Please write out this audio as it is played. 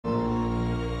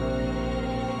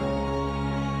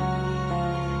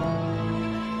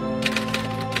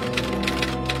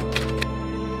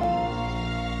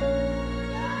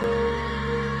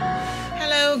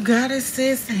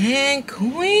goddesses and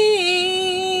queens.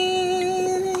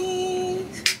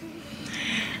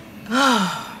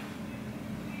 Oh,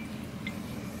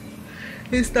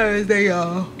 it's Thursday,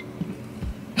 y'all.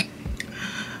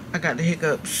 I got the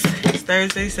hiccups. It's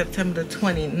Thursday, September the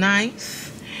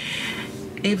 29th.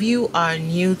 If you are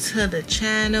new to the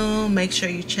channel, make sure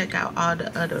you check out all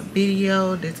the other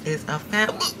videos. This is a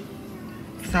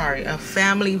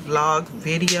family vlog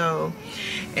video.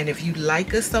 And if you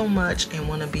like us so much and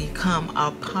want to become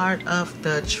a part of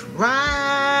the tribe,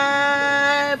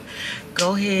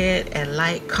 go ahead and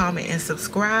like, comment, and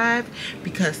subscribe,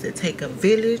 because it takes a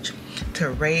village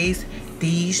to raise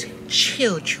these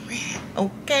children.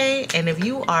 Okay? And if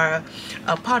you are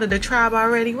a part of the tribe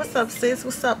already, what's up, sis?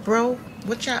 What's up, bro?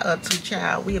 What y'all up to,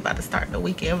 child? We about to start the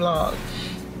weekend vlog.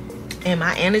 And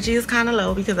my energy is kind of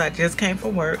low because I just came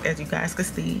from work. As you guys can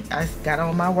see, I got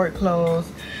on my work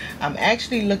clothes. I'm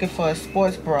actually looking for a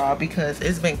sports bra because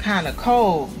it's been kind of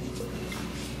cold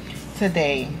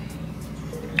today.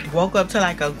 Woke up to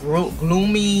like a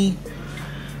gloomy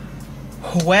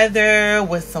weather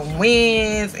with some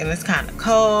winds, and it's kind of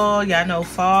cold. Y'all know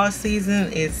fall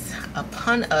season is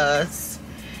upon us.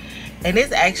 And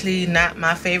it's actually not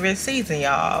my favorite season,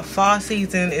 y'all. Fall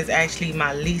season is actually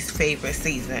my least favorite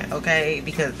season, okay?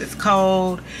 Because it's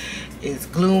cold, it's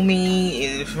gloomy,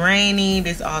 it's rainy.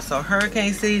 There's also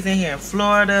hurricane season here in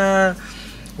Florida.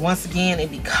 Once again,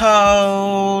 it be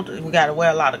cold. We gotta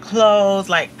wear a lot of clothes.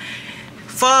 Like,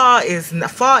 fall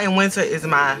and winter is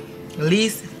my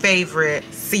least favorite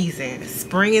season.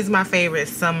 Spring is my favorite.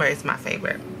 Summer is my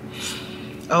favorite.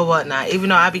 Or whatnot. Even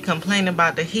though I be complaining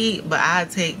about the heat, but I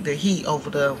take the heat over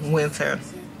the winter.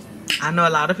 I know a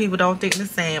lot of people don't think the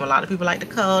same. A lot of people like the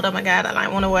cold. Oh my God, I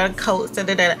like want to wear coats. Da,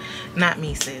 da, da. Not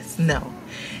me, sis. No.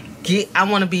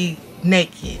 I want to be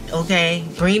naked. Okay,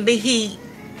 bring the heat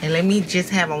and let me just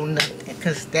have on nothing,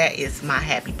 because that is my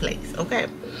happy place. Okay.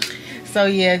 So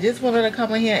yeah, just wanted to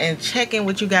come in here and check in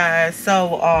with you guys.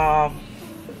 So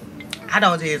I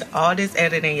done did all this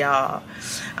editing, y'all.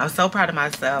 I'm so proud of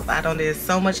myself. I done did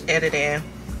so much editing.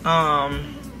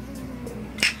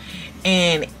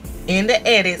 And in the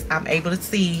edits, I'm able to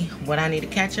see what I need to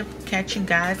catch you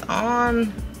guys up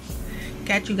on.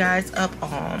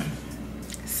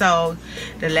 So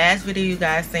the last video you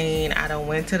guys seen, I done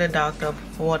went to the doctor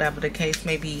for whatever the case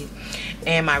may be,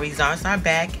 and my results are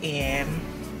back in.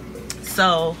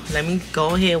 So let me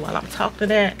go ahead while I'm talking to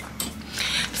that.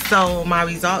 So my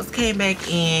results came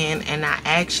back in, and I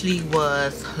actually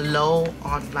was low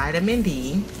on vitamin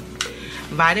D.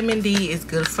 Vitamin D is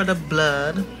good for the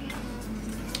blood.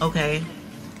 Okay.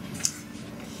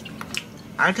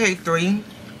 I take 3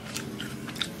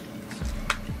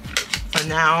 for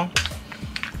now.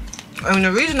 And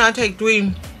the reason I take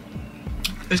 3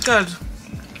 is because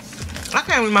I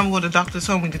can't remember what the doctor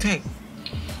told me to take.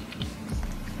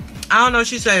 I don't know,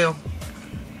 she said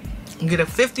get a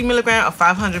 50 milligram or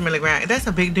 500 milligram. That's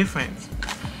a big difference.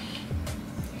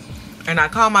 And I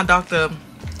called my doctor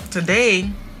today,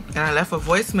 and I left a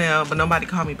voicemail, but nobody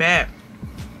called me back.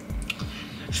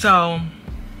 So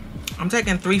I'm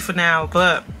taking 3 for now,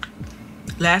 but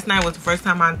last night was the first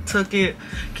time I took it.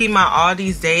 Keep my all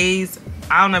these days.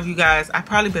 I don't know if you guys, I've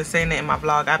probably been saying that in my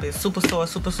vlog. I've been super sore.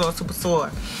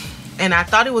 And I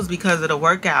thought it was because of the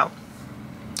workout.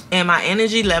 And my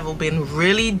energy level been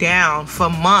really down for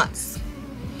months.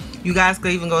 You guys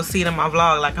could even go see it in my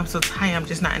vlog. Like, I'm so tired, I'm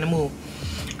just not in the mood.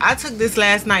 I took this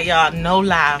last night, y'all, no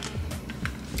lie.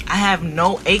 I have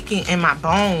no aching in my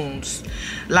bones.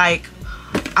 Like,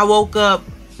 I woke up,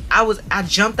 I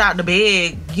jumped out the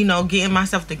bed, you know, getting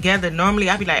myself together.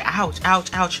 Normally I'd be like, ouch,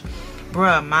 ouch, ouch.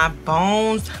 Bruh, my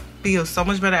bones feel so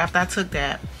much better after I took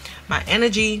that. My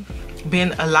energy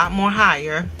been a lot more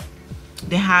higher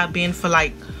than how I've been for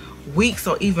like weeks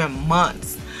or even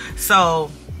months. So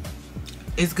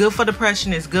it's good for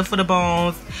depression, it's good for the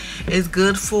bones, it's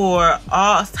good for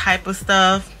all type of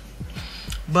stuff.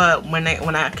 But when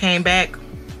I came back,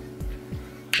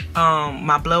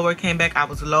 my blood work came back, I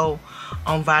was low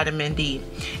on vitamin D.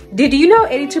 Did you know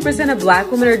 82% of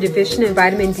Black women are deficient in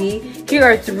vitamin D? Here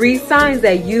are 3 signs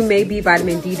that you may be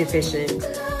vitamin D deficient.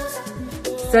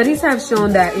 Studies have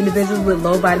shown that individuals with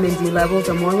low vitamin D levels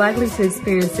are more likely to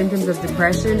experience symptoms of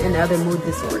depression and other mood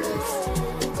disorders.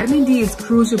 Vitamin D is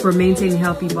crucial for maintaining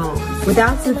healthy bones.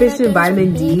 Without sufficient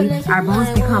vitamin D, our bones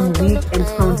become weak and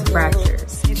prone to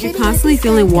fractures. If you're constantly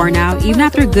feeling worn out, even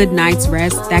after a good night's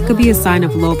rest, that could be a sign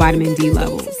of low vitamin D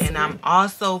levels. And I'm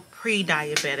also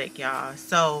pre-diabetic, y'all.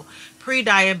 So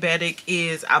pre-diabetic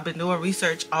is, I've been doing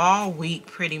research all week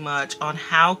pretty much on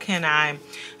how can I,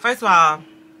 first of all,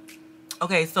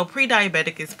 okay, so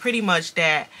pre-diabetic is pretty much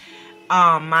that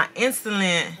my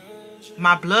insulin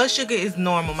my blood sugar is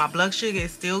normal. My blood sugar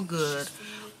is still good,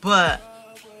 but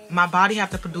my body have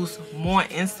to produce more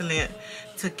insulin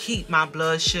to keep my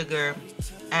blood sugar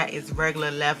at its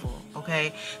regular level.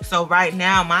 Okay, so right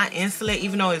now my insulin,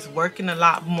 even though it's working a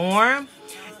lot more,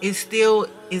 it still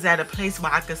is at a place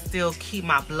where I can still keep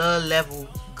my blood level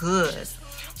good.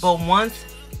 But once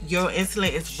your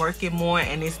insulin is working more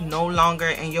and it's no longer,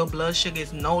 and your blood sugar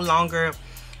is no longer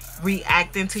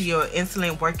reacting to your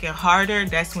insulin working harder,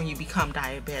 that's when you become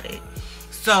diabetic.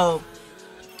 So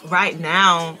right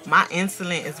now my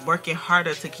insulin is working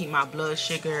harder to keep my blood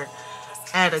sugar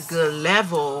at a good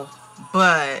level,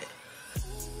 but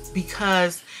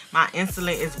because my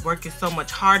insulin is working so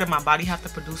much harder, my body has to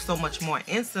produce so much more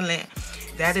insulin.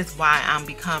 That is why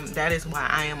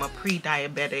I am a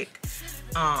pre-diabetic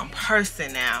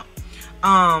person now.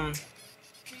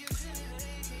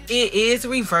 It is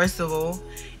reversible.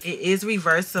 It is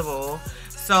reversible.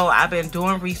 So I've been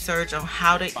doing research on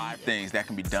how to 5 things that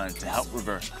can be done to help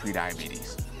reverse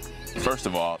prediabetes. First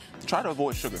of all, try to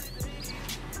avoid sugar.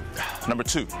 Number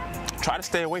 2, try to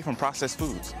stay away from processed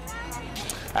foods.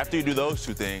 After you do those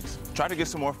 2 things, try to get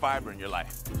some more fiber in your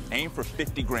life. Aim for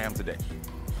 50 grams a day.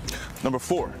 Number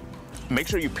 4, make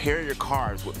sure you pair your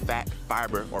carbs with fat,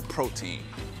 fiber, or protein.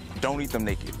 Don't eat them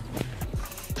naked.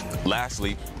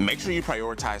 Lastly, make sure you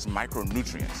prioritize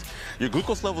micronutrients. Your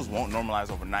glucose levels won't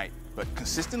normalize overnight, but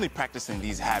consistently practicing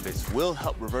these habits will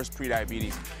help reverse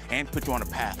prediabetes and put you on a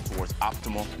path towards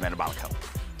optimal metabolic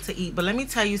health. To eat. But let me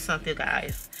tell you something,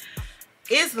 guys.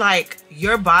 It's like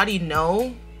your body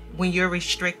know when you're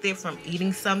restricted from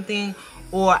eating something,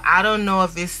 or I don't know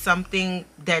if it's something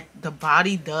that the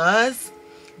body does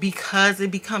because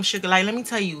it becomes sugar. Like, let me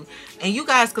tell you, and you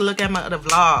guys can look at my other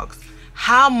vlogs.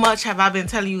 How much have I been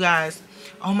telling you guys,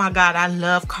 oh my God, I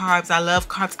love carbs, I love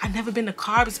carbs. I've never been a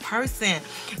carbs person.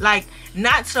 Like,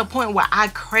 not to the point where I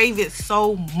crave it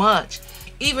so much.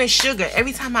 Even sugar,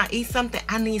 every time I eat something,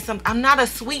 I need something. I'm not a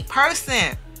sweet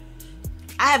person.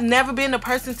 I have never been a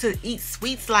person to eat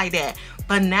sweets like that.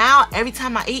 But now, every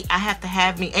time I eat, I have to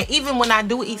have me. And even when I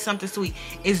do eat something sweet,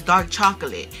 it's dark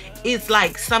chocolate. It's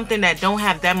like something that don't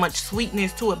have that much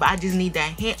sweetness to it, but I just need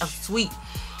that hint of sweet.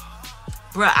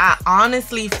 Bruh, I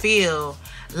honestly feel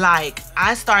like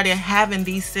I started having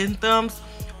these symptoms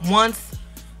once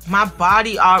my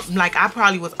body, like I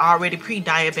probably was already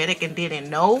pre-diabetic and didn't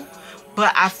know.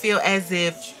 But I feel as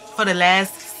if for the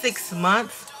last 6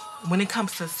 months, when it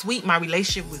comes to sweet, my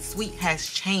relationship with sweet has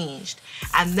changed.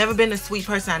 I've never been a sweet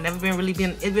person. I've never been really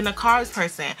been even a carbs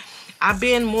person. I've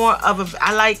been more of a,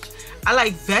 I like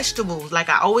vegetables. Like,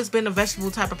 I always been a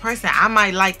vegetable type of person. I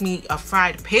might like me a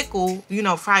fried pickle, you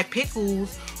know, fried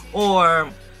pickles, or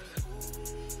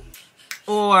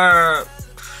I'm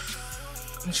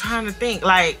trying to think,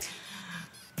 like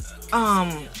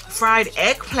fried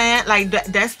eggplant. Like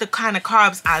that's the kind of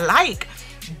carbs I like.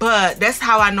 But that's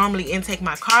how I normally intake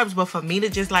my carbs. But for me to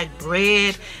just like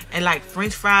bread and like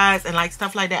french fries and like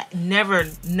stuff like that, never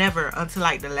until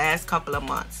like the last couple of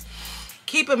months.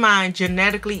 Keep in mind,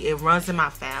 genetically, it runs in my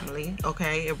family,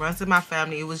 okay? It runs in my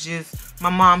family. It was just, my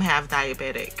mom have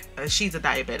diabetic. She's a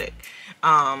diabetic.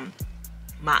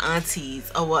 My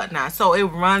aunties or whatnot. So it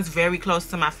runs very close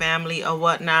to my family or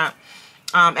whatnot.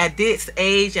 At this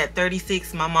age, at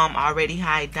 36, my mom already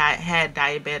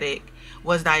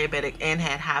was diabetic and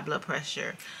had high blood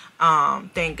pressure.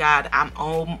 Thank God I'm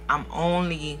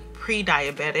only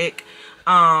pre-diabetic.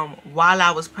 While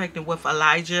I was pregnant with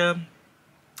Elijah,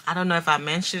 I don't know if I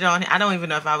mentioned it on it. I don't even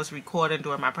know if I was recording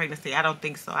during my pregnancy. I don't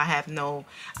think so. I don't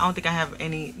think I have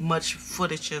any much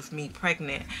footage of me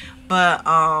pregnant. But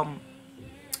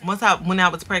when I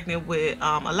was pregnant with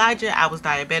Elijah, I was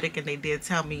diabetic, and they did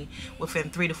tell me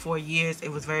within 3 to 4 years it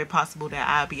was very possible that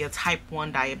I'd be a type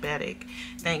 1 diabetic.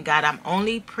 Thank God I'm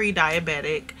only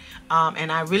pre-diabetic,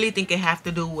 and I really think it has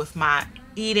to do with my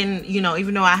eating, you know,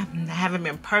 even though I haven't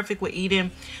been perfect with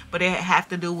eating, but it has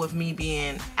to do with me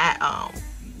being at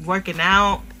working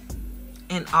out,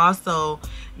 and also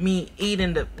me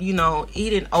eating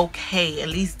eating okay, at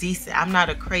least decent. I'm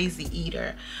not a crazy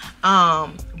eater.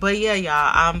 But yeah,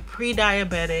 y'all, I'm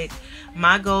pre-diabetic.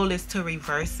 My goal is to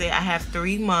reverse it. I have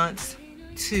 3 months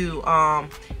to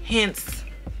hence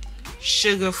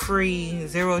sugar-free,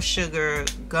 zero sugar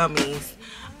gummies.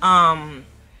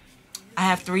 I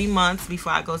have 3 months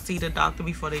before I go see the doctor,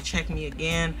 before they check me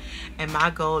again, and my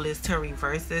goal is to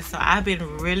reverse it. So I've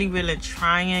been really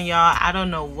trying, y'all. I don't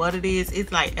know what it is.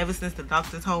 It's like ever since the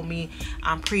doctor told me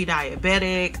I'm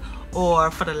pre-diabetic,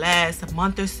 or for the last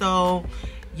month or so,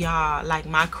 y'all, like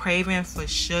my craving for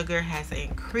sugar has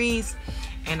increased.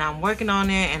 and I'm working on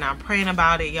it, and I'm praying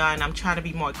about it, y'all, and I'm trying to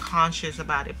be more conscious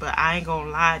about it. But I ain't gonna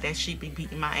lie, that shit be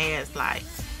beating my ass.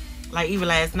 Like even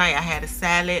last night I had a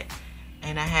salad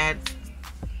and I had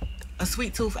a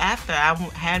sweet tooth after. I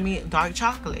had me dark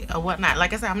chocolate or whatnot.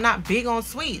 Like I said, I'm not big on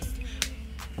sweets.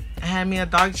 I had me a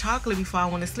dark chocolate before I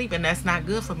went to sleep, and that's not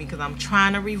good for me because I'm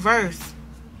trying to reverse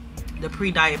the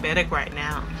pre-diabetic right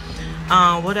now.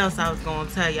 What else I was gonna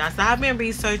tell y'all? So I've been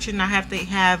researching. I have to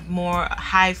have more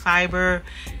high fiber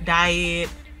diet,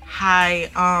 high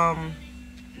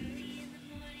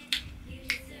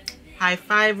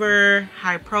fiber,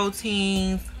 high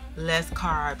proteins, less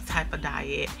carbs type of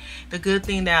diet. The good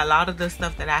thing that a lot of the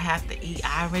stuff that I have to eat,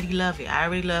 I already love it. I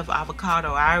already love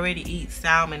avocado. I already eat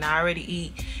salmon. I already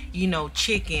eat, you know,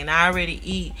 chicken. I already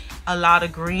eat a lot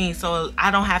of greens. So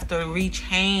I don't have to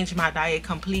rechange my diet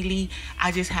completely.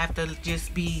 I just have to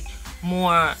just be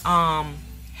more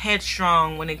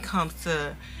headstrong when it comes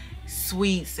to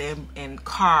sweets and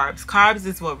carbs. Carbs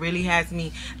is what really has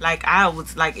me, like, I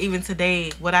was like, even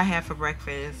today, what I had for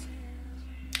breakfast,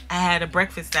 I had a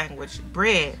breakfast sandwich,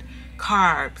 bread,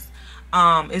 carbs.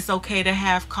 It's okay to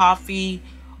have coffee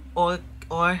or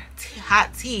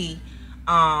hot tea,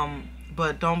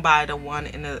 but don't buy the one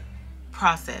in the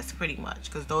process, pretty much,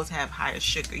 because those have higher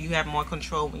sugar. You have more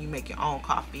control when you make your own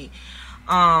coffee.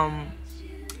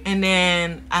 And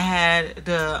then I had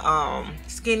the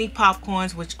skinny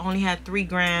popcorns, which only had 3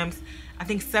 grams, I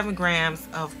think 7 grams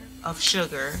of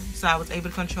sugar, so I was able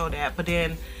to control that. But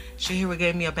then Shahira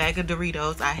gave me a bag of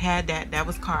Doritos. I had that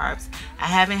was carbs. I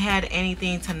haven't had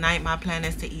anything tonight. My plan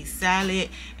is to eat salad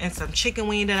and some chicken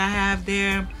wing that I have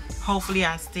there. Hopefully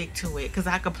I stick to it, because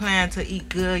I could plan to eat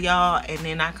good, y'all, and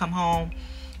then I come home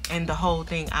and the whole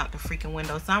thing out the freaking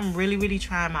window. So I'm really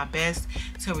trying my best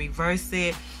to reverse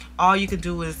it. All you can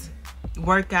do is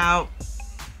work out,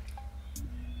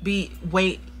 be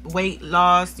weight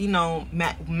loss, you know,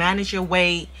 manage your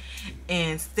weight,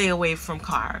 and stay away from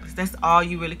carbs. That's all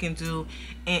you really can do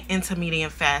in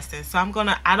intermittent fasting. So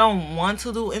I don't want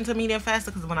to do intermittent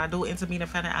fasting, because when I do intermittent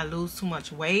fasting I lose too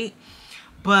much weight,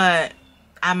 but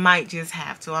I might just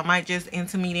have to. I might just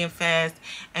intermittent fast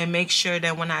and make sure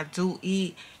that when I do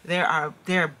eat,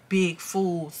 they're big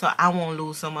food, so I won't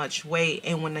lose so much weight.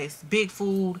 And when it's big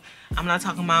food, I'm not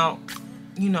talking about,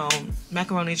 you know,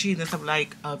 macaroni and cheese and stuff,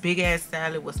 like a big ass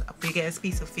salad with a big ass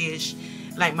piece of fish.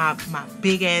 Like my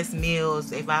big ass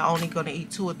meals, if I only gonna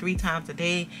eat 2 or 3 times a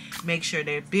day, make sure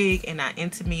they're big, and I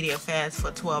intermediate fast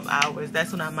for 12 hours.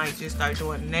 That's what I might just start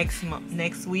doing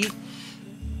next week.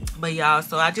 But y'all,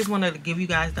 so I just wanted to give you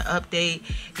guys the update.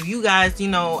 If you guys, you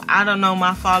know, I don't know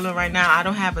my following right now. I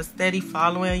don't have a steady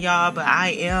following, y'all, but I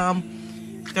am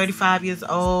 35 years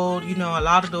old. You know, a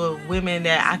lot of the women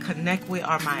that I connect with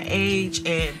are my age,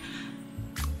 and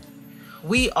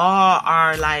we all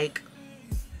are like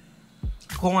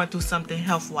going through something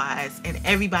health-wise, and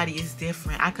everybody is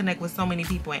different. I connect with so many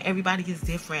people, and everybody is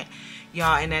different,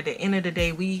 y'all. And at the end of the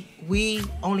day, we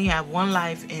only have one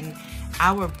life, and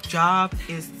our job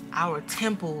is our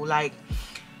temple. Like,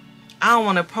 I don't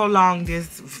want to prolong this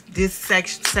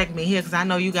segment here, because I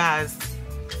know you guys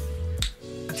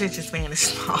attention span is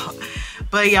small.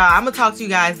 But y'all, I'm gonna talk to you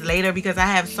guys later, because I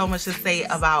have so much to say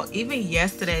about, even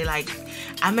yesterday, like,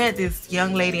 I met this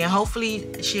young lady, and hopefully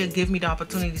she'll give me the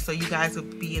opportunity so you guys will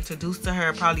be introduced to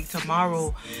her probably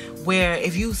tomorrow, where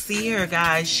if you see her,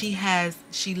 guys, she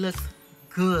looks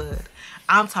good.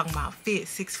 I'm talking about fit,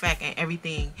 6-pack, and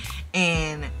everything.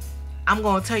 And I'm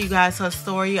gonna tell you guys her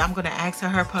story. I'm gonna ask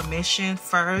her permission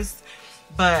first.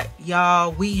 But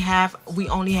y'all, we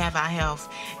only have our health,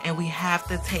 and we have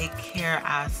to take care of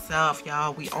ourselves,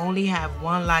 y'all. We only have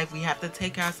one life. We have to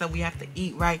take care of ourselves. We have to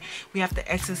eat right. We have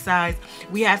to exercise.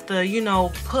 We have to, you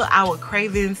know, put our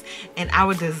cravings and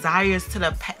our desires to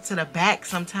the back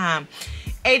sometime.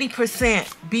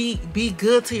 80% be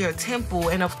good to your temple,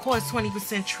 and of course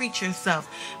 20% treat yourself.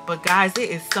 But guys,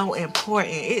 it is so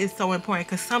important. It is so important,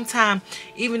 because sometimes,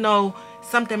 even though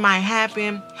something might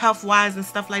happen health-wise and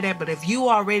stuff like that, but if you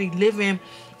already living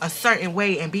a certain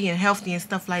way and being healthy and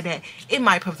stuff like that, it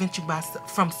might prevent you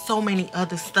from so many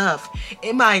other stuff.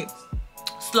 It might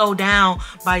slow down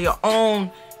by your own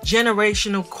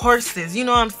generational courses. You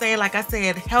know what I'm saying? Like I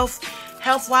said,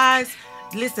 health-wise,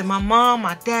 listen, my mom,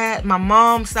 my dad, my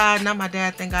mom's side, not my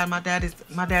dad, thank God, my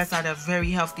dad's side is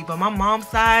very healthy, but my mom's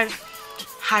side,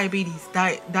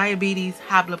 diabetes,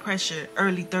 high blood pressure,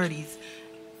 early 30s.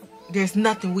 There's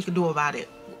nothing we can do about it.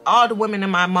 All the women in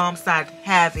my mom's side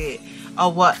have it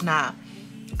or whatnot.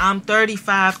 I'm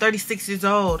 36 years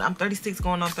old. I'm 36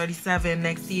 going on 37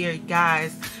 next year,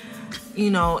 guys. you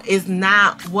know, it's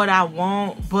not what I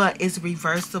want, but it's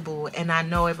reversible. And I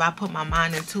know if I put my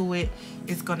mind into it,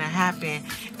 it's gonna happen.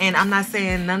 And I'm not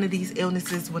saying none of these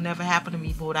illnesses will never happen to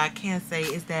me, but what I can say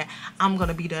is that I'm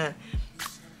gonna be the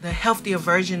healthier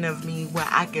version of me, where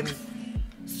I can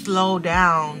slow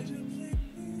down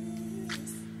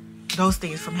those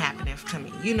things from happening to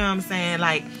me. You know what I'm saying?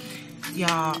 Like,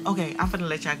 y'all, okay, I'm gonna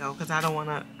let y'all go because I don't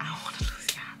wanna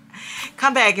lose y'all.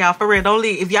 Come back, y'all, for real. Don't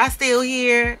leave. If y'all still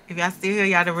here,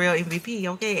 y'all the real MVP,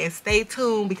 okay? And stay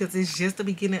tuned, because it's just the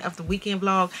beginning of the weekend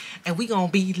vlog, and we gonna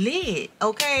be lit,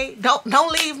 okay?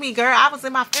 Don't leave me, girl. I was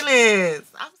in my feelings.